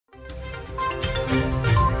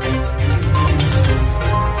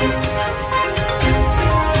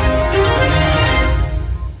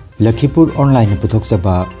Lakhipuronline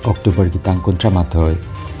puthokjaba October ki tang 13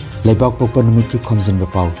 Leibak pokpa numit ki Khomjinba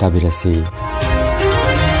Pao tabirasi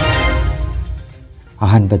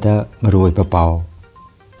Ahanbada maruoiba pao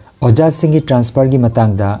Oja singi transfer gi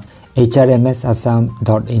matangda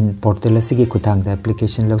hrmsassam.in portal asigi kuthangda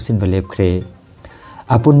application lausin balep khre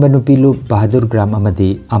Apunba nupilu Bahadur Gram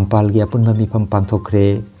amadi Ampal gi apunba mifam pangthokre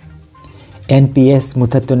NPS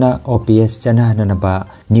Muthatuna OPS Chanahanaba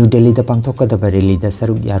New Delhi da Pangthokadaba Rally da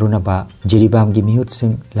Saruk Yarunaba Jiribam gi mihut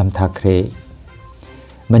sing lamthakre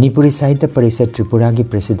Manipuri Sahitya Parishad Tripura gi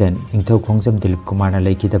President Ingthau Khongjam Dilip Kumar na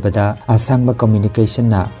laikidabada asangba communication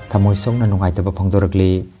na thamoisong na nungaitaba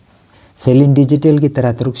phangdorakli Selin Digital gi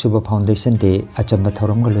Tarataruk Suba Foundation de achamba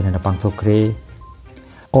thorom galuna na pangthokre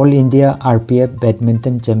All India RPF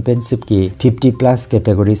Badminton Championship ki 50 plus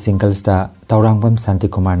category singles da Taurangbam Santi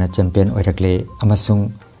Kumar na champion oirakle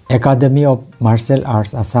amasung Academy of Martial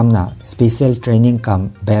Arts Assam na special training cum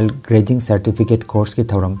belt grading certificate course ki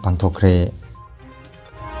thoram pangthokre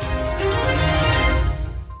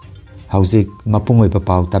Hauzik mapungoiba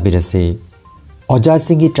pau tabirase Oja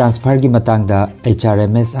singi transfer gi matangda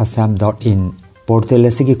hrmsassam.in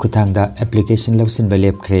portal asigi kuthangda application lausin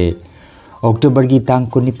balep khre October gi tang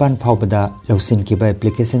 19 phawbada lausin kiba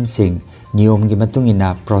application sing niyom gi matungina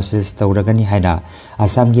process tawragani haina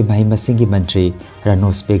Assam gi mahima singi mantri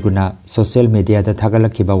Ranos Beguna social media da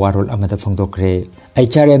thagalakiba warol amada phongdokre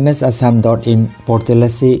hrmsassam.in portal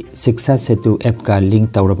asi Shiksha Setu app ka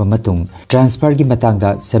link tawraba matung transfer gi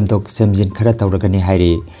matangda semdok semjin khara tawragani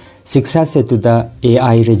hairi Shiksha Setu da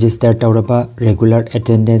AI register tawraba regular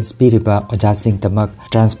attendance piriba oja sing tamak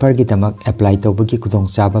transfer gi tamak apply tawbagi kudong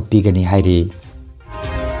chaba pigani hairi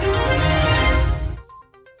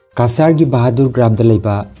Kasar gi Bahadur Gram da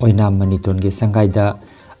leiba oinam maniton gi sangai da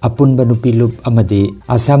apunba nupilup amadi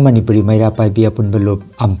Assam Manipuri maira paibi apunba lup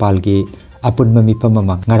ampal gi apunba mifam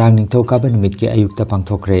ama ngarang ningthau kaba numit ki ayukta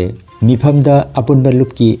pangthokre mifam da apunba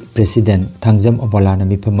lup ki president Thangjam Obolana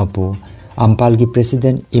mifam apu Ampal gi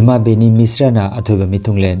President Ima Beni Misra na athoiba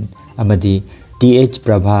mithunglen amadi TH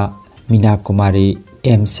Prabha Mina Kumari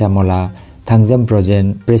M Samola Thangjam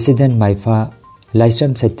Projen President Maifa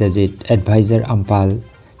Laisam Satyajit Advisor Ampal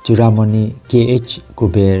Churamoni KH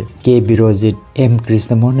Kuber K Birojit M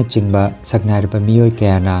Krishnamona Chingba Saknarba Miyoi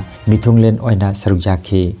Kayana mithunglen oina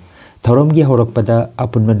sarukjakhi Thorom gi horokpada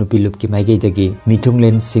apunba nupilup ki maigei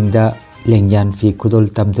mithunglen singda lengyan fi khudol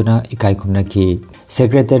tamduna ikai khumnaki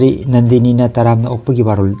Secretary Nandini na taramna okpagi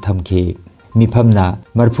warul thamki mifamna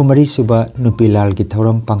marphumari suba nupilal gi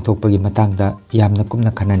thoram pangthokpagi matangda yamna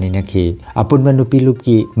kumna khanani nakhi apunba nupilup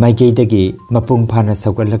ki maigei dagi mapung phana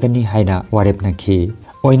saugalagani haina warep nakhi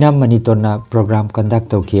oinam manitorna program conduct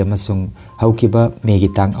tawki amasung haukiba megi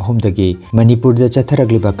tang ahumdagi manipur da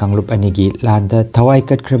chatharagliba kanglup anigi landa thawai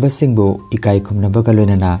katkraba singbu ikai khumnaba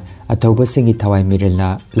galonana athauba singi thawai mirelna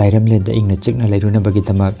lairamlenda ingna chikna lairuna bagi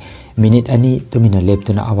tamak minute ani tumina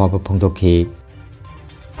leptuna awaba phongdokhi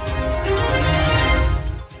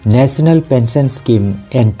National Pension Scheme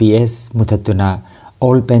NPS muthatuna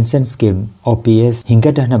All Pension Scheme OPS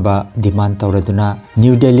hingadhanaba demand tawraduna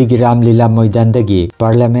New Delhi gi Ramlila Moidandagi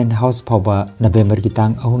Parliament House phawba November gi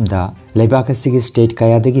tang ahumda Laibak asigi state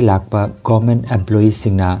kayadagi lakpa government employees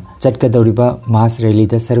singna chatkadoriba mass rally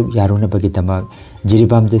da saruk yaruna bagi tamak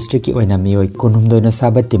Jiribam district ki oina miyoi kunhumdoina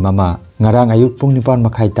sabati mama ngarang ayuk pung 9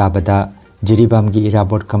 makhai tabada Jiribam gi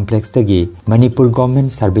Irabot complex tagi Manipur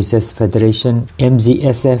Government Services Federation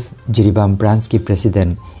MGSF Jiribam branch ki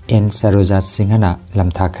president N Sarojat Singhana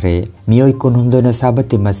lamthakre miyoi kunhumdoina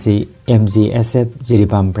sabati masi MGSF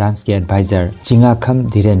Jiribam branch ki advisor Chinga Kham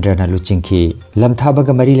Dhirendra na luchingki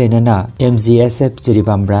lamthabaga mari lenana MGSF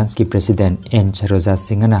Jiribam branch ki president N Sarojat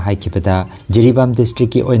Singhana haikibada Jiribam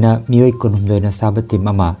district ki oina miyoi kunhumdoina sabati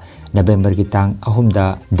mama November gi tang ahumda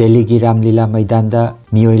Delhi gi Ramlila Maidanda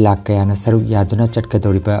miyoi lak kayana saruk yaduna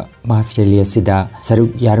chatkadoriba mass rally asida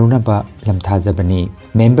saruk yaruna ba lamthajabani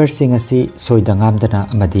member sing asi soidangamdana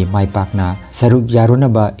amadi maipakna saruk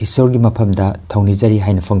yaruna ba isorgi maphamda thaunijari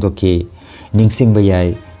haina phongdoki ningsingba yai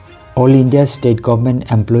All India State Government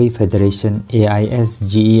Employee Federation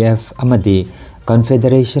AISGEF amadi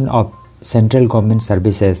Confederation of Central Government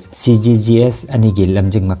Services CGGS anigi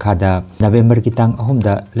lamjing makhada November ki tang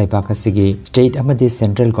ahumda laibak asigi state amadi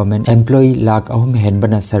central government employee lak ahum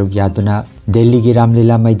henbana saruk yaduna Delhi gi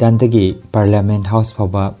Ramlila Maidandagi Parliament House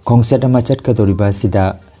phawba khongset ama chatkadoriba sida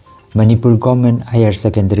Manipur Government Higher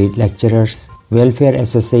Secondary Lecturers Welfare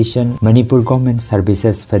Association Manipur Government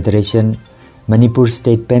Services Federation Manipur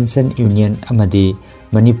State Pension Union amadi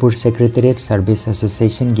Manipur Secretariat Service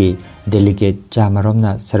Association gi delegate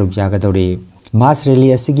chamaromna saruk jagadori Mass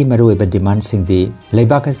rally asigi marueba demand singdi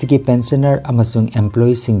leibak asigi pensioner amasung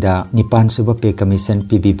employee singda nipan suba pay commission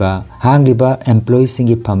pibiba hangliba employee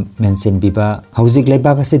singi pham mention biba hauzik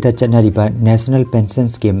leibak asida chanariba National Pension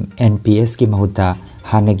Scheme NPS ki mahuta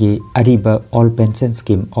hanagi ariba All Pension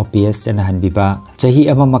Scheme OPS chanahanbiba chahi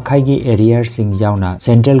ama makhai gi area sing yauna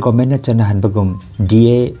central government na chanahanbagum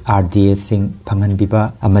DA RDA sing phanganbiba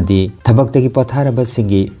amadi thabaktagi potharaba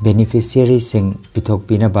singi beneficiary sing pithok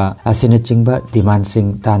pinaba asina chingba demand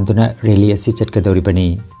sing tanduna rally asi chatkadoribani.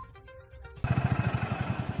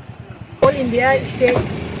 All India State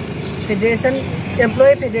Federation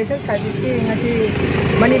Employee Federation Service ki ngasi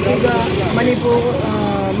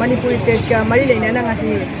Manipur State ka mari leina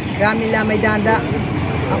ngasi Ramila Maidanda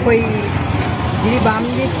akoi Jiribam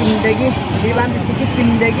di Pindagi Jiribam district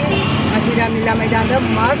Pindagi ngasi Ramila Maidanda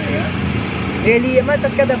March rally ama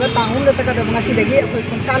chakadaba taung da chakadaba ngasi dagi akoi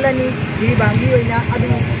khonsalani Jiribam gi oina adu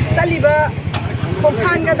chaliba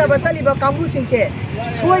khonsan ga daba chaliba kambu singche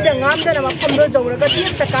soida ngamdana mafamdo jawraga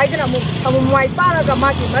tiekta kaidana mu samumwai paraga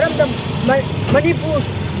maki maramda Manipur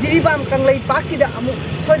Jiribam kanglai paksida amu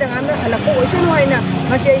soida ngamna halako oisanu haina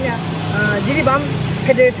ngasi aina Jiribam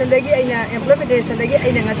Federation dagi aina Employee Federation dagi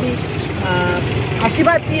aina ngasi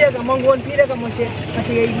asiba piraga monggon piraga mose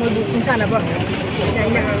ngasi ai modu kunsana ba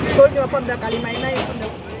aina soida mafamda kalimai nai mafamda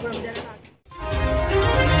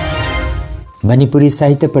Manipuri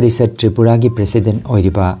Sahitya Parishad Tripura ki President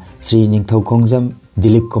Oiriba Sri Ningthau Khongjam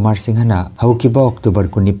Dilip Kumar Singhana haukiba October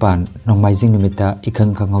 19 nongmaijing numita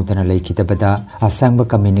ikhang khanghaudana leikitabada asangba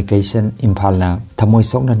communication imphalna thamoi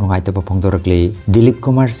sokna nungaitaba phongdorakle Dilip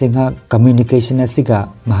Kumar Singha communication asiga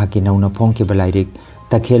mahaki nauna phongkiba lairik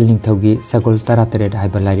takhel ningthaugi sagol taratare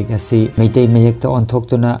haiba lairik asi meitei meyekta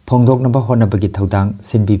onthoktuna phongdoknaba honabagi thodang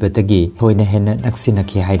sinbibadagi hoina henna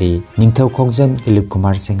naksinakhi hairi Ningthau Khongjam Dilip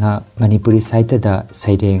Kumar Singha Manipuri Sahitya da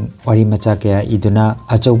saireng wari macha kaya iduna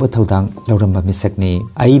achauba thodang lauramba misakni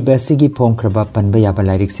aiba sigi phongkraba panba yaba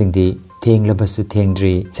lairik singdi thenglabasu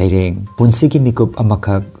thengdri saireng punsigi mikup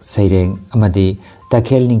amakhak saireng amadi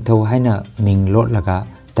takhel ningthau haina ming lotlaga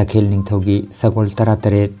takhel ningthaugi sagol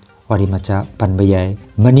taratare wari macha panbayai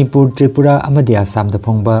Manipur Tripura amadi Assam da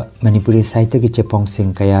phongba Manipuri Sahitya ki chepong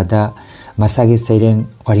sing kaya da masagi saireng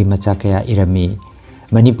wari macha kaya irami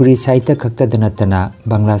Manipuri Sahitya khakta danatana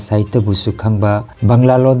Bangla Sahitya busu khangba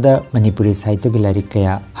Bangla loda Manipuri Sahitya ki lairik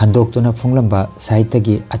kaya handoktuna phonglamba Sahitya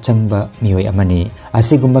ki achangba mioi amani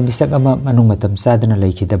asigumba misak ama manung matam sadana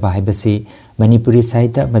leikhidaba haibasi Manipuri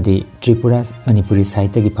Sahitya amadi Tripura Manipuri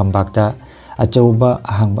Sahitya ki phambakta achauba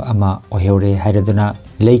ahangba ama oheure hairaduna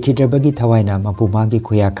leikidrabagi thawaina mapumagi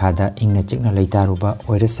khuya khada ingna chikna leitaruba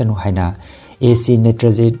oirasanu haina AC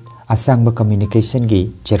Netrajit asangba communication gi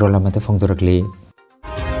cherolamata phongdorakli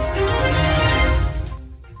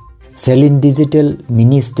Selin Digital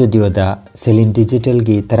Mini Studio da Selin Digital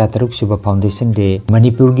gi tarataruk suba foundation de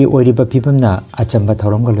Manipur gi oiriba phibamna achamba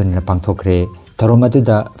thoromga lonina pangthokre thoromadu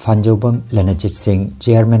da Fanjobam Lanajit Singh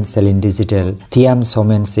Chairman Selin Digital Thiam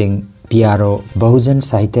Somen Singh PRO Bahujan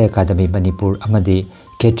Sahitya Academy Manipur amadi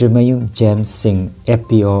Ketrimayum James Singh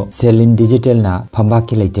FPO Selin Digital na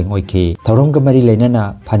phambaki leiteng oike thoromga mari leinana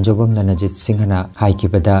Fanjobam Lanajit Singhana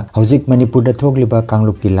haikibada hauzik Manipur da thogliba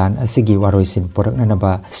kanglup ki lan asigi waroisin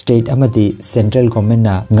poraknanaba state amadi central government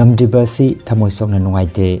na ngamdriba si thamoisokna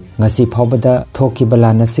nungaite ngasi phawbada thokiba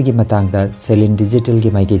lan asigi matangda Selin Digital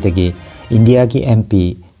gi maigedagi India ki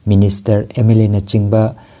MP Minister MLA na chingba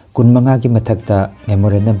kunmanga ki mathakta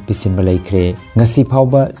memorandum pisinba laikre ngasi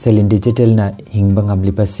phawba Selin Digital na hingba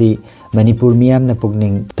ngamlibasi Manipur miyam na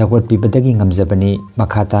pugning thagwat pibadagi ngamjabani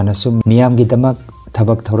makhata na sum miyam gi damak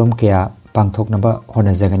thabak thorom kya pangthoknaba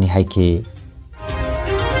honajagani haike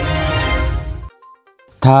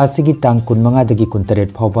tha asigi tang kunmanga dagi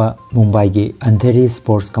kuntaret phawba Mumbai gi Andheri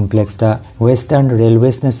Sports Complex da Western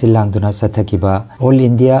Railways na silangduna sathakiba All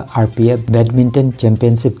India RPF Badminton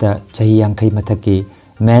Championship da chahi yangkhai mathaki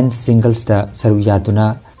Men's Singles da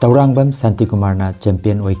saruyaduna Taurangbam Santikumar na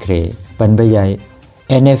champion oikre panbayai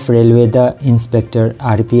NF Railway da Inspector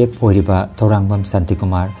RPF oiriba Taurangbam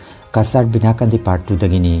Santikumar Kasar Binakandi Part 2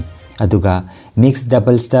 dagini aduga Mixed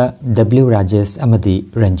Doubles da W Rajesh amadi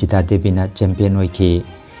Ranjita Devi na champion oike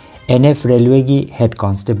NF Railway gi Head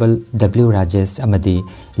Constable W Rajesh amadi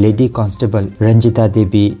Lady Constable Ranjita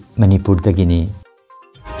Devi Manipur dagini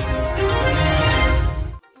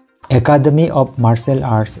Academy of Martial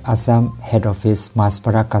Arts Assam Head Office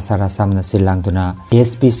Maspara Kasar Assam na silangduna a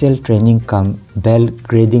special training cum bell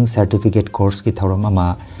grading certificate course ki thorom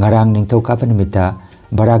ama ngarang ningthau kapanimita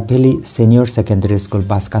Barak Valley Senior Secondary School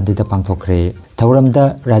Baskandi da pangthokre thoramda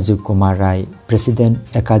Rajiv Kumar Rai President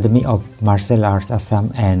Academy of Martial Arts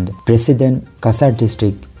Assam and President Kasar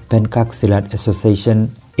District Penkak Silat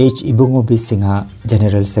Association, H. Ibungobi Singha,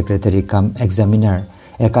 General Secretary cum Examiner,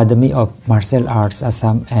 Academy of Martial Arts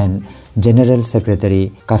Assam and General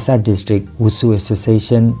Secretary, Kasar District Wushu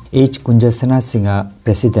Association, H. Kunjasana Singha,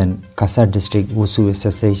 President, Kasar District Wushu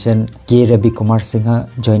Association, K. Ravi Kumar Singha,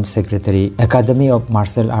 Joint Secretary, Academy of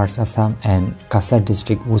Martial Arts Assam and Kasar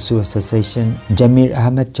District Wushu Association, Jamir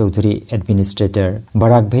Ahmed Chaudhary, Administrator,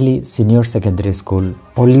 Barak Valley Senior Secondary School,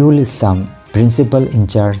 Oliul Islam, Principal in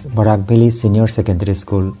charge, Barak Valley Senior Secondary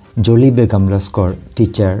School, Jolie Begum Laskor,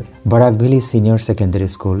 Teacher, Barak Valley Senior Secondary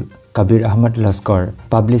School, Kabir Ahmad Laskor,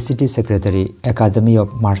 Publicity Secretary, Academy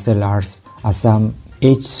of Martial Arts, Assam,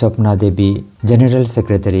 H. Swapna Devi, General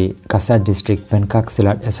Secretary, Kasar District Penkak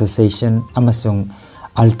Silat Association, Amasung,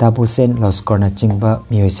 Altab Hussain Laskor na chingba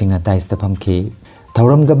Mioising Atais Tapamki.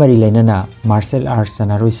 Thauram Gamari Lenana, Martial Arts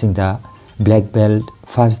Sanaroi Singda, Black Belt,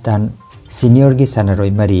 First Dan, Senior Gi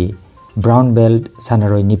Sanaroi Mari, Brown Belt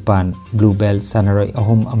Sanaroi Nipan, Blue Belt Sanaroi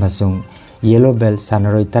Ahum Amasung, Yellow Belt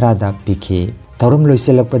Sanaroi Tarada Piki. Thauram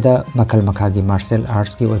loiselakpada makal makhagi martial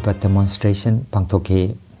arts ki oipa demonstration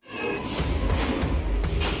pangthoke.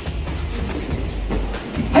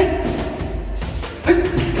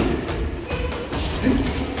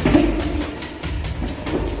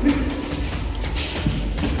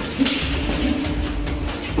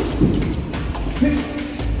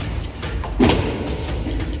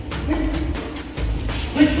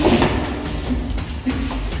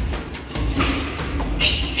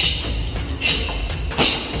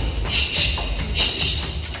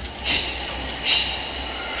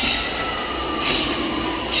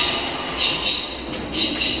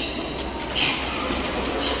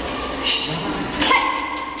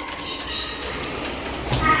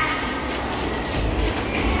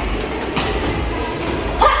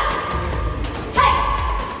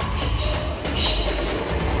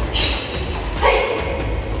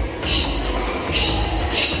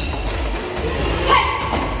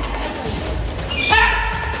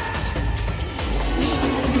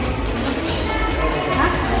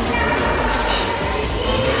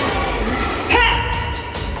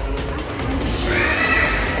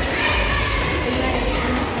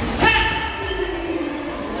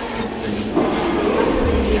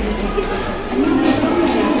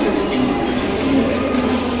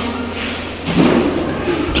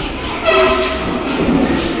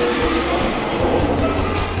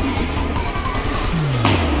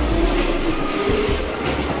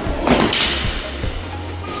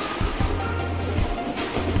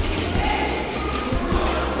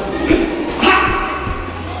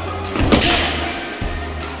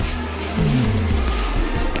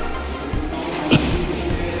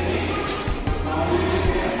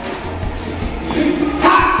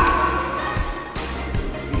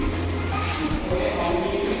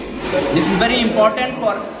 This is very important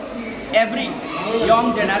for every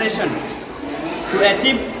young generation to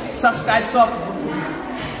achieve such types of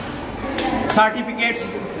certificates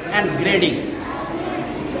and grading.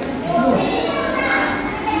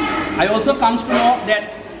 I also come to know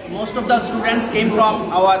that most of the students came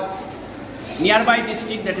from our nearby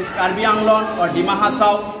district, that is Karbi Anglon or Dima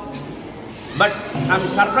Hasao. But I'm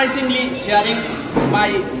surprisingly sharing my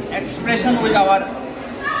expression with our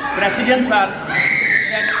President sir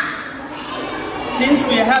that since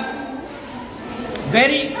we have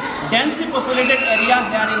very densely populated area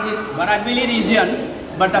here in this Barak Valley region,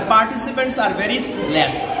 but the participants are very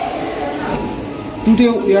less. Today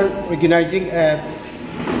we are organizing a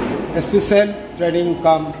special training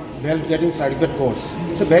come belt getting certificate course.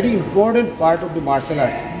 It's a very important part of the martial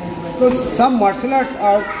arts because some martial arts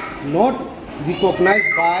are not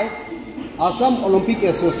recognized by Assam Olympic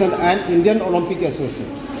Association and Indian Olympic Association.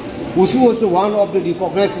 Wushu was one of the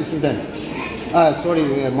recognized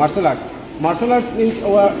martial arts. Martial arts means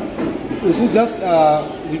our Wushu just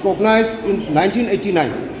recognized in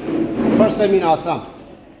 1989, first time in Assam.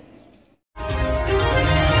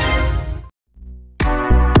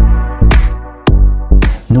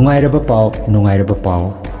 Nungairaba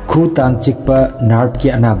pao. Khu tang chikpa nerve ki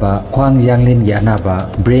anaba, khwang yanglin ki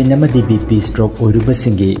anaba, brain amadi BP stroke oiruba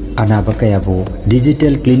singi anaba kayabo,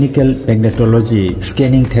 digital clinical magnetology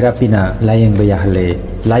scanning therapy na layeng ba yahale.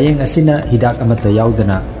 Layeng asina hidak amata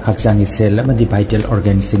yaudana haksangi cell amadi vital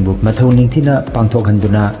organ singbu mathau ningthina pangthok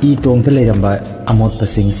handuna I tong the leiramba amot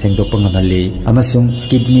pasing sengdokpa ngamali amasung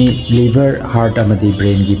kidney, liver, heart amadi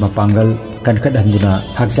brain gi mapangal kankat handuna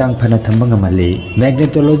haksang phana thamba ngamali.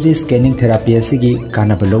 Magnetology scanning therapy asigi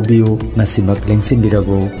kanaba lobiu nasimak lengsin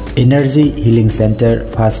birago. Energy Healing Center,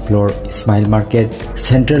 First Floor, Smile Market,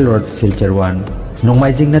 Central Road, Silchar 1.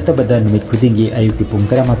 Nongmaijing natabada numit khudingi ayuki pung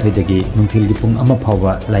 11 nungthilgi pung 1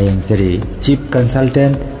 phawba layengzari. Chief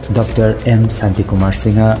Consultant Dr. M. Santikumar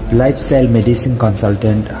Singha, Lifestyle Medicine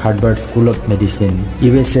Consultant, Harvard School of Medicine,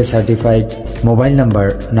 USA Certified, Mobile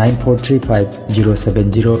number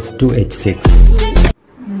 9435070286.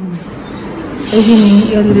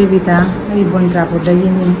 Ayini elribita ay bontrapo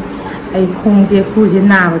dayini ay khongje khuje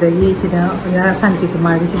nabada yi sida ya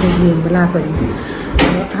Santikumar sida jembala pari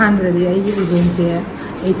handradi ay ujense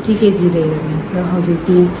 80 kg le ne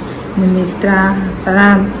hojiti nimitra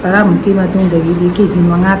taram ki matung dagi di kg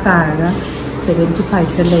manga tara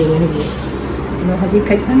 75 ta le he no haji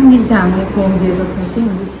khaitang ni jang ne khongje do khosing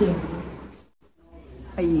ni si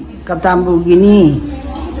ay kaptambu gini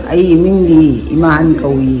ay mingdi iman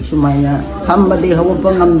kawi sumayna phambade hawpa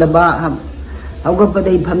ngamdaba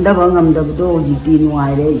hawgapade phamdaba ngamdabdo jiti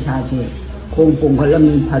nuaire isase khong pongkhalam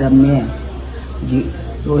pharamme ji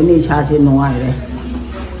loini isase nuaire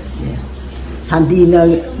santi na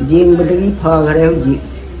jengbadagi phagare ji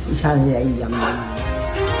isase ai yam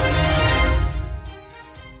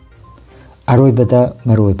Aroibada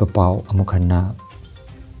maroiba pau amukhanna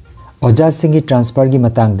Oja Singhi transfer gi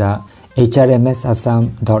matangda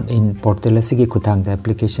hrmsassam.in portal asigi khutangda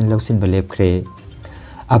application lausin balep khre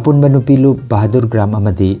apunba nupilu Bahadur Gram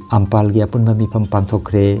amadi Ampal gi apunba mifam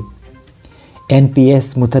pangthokre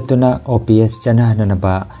NPS muthatuna OPS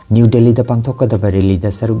chanahanaba New Delhi da pangthokadaba rally da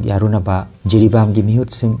saruk yarunaba Jiribam gi mihut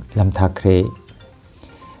sing lamthakre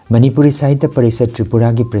Manipuri Sahitya Parishad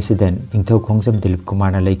Tripura gi President Ingthau Khongjam Dilip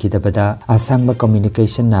Kumar na laikidabada asangba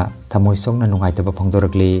communication na thamoisong na nungaitaba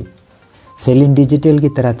phangdorakli Selin Digital ki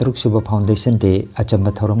Tarataruk Suba Foundation Day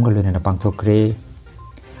achamba thorom galuna na pangthokre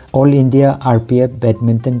All India RPF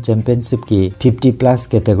Badminton Championship ki 50+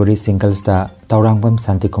 category singles da Taurangbam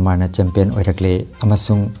Santikumar na champion oirakle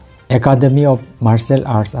amasung Academy of Martial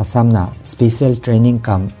Arts Assam na special training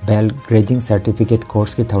cum belt grading certificate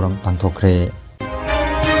course ki thoram pangthokre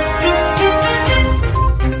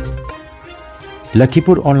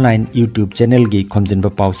Lakhipur online YouTube channel gi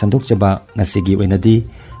Khomjinba Pao sanduk chaba ngasigi oinadi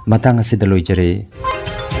matang asidaloi jare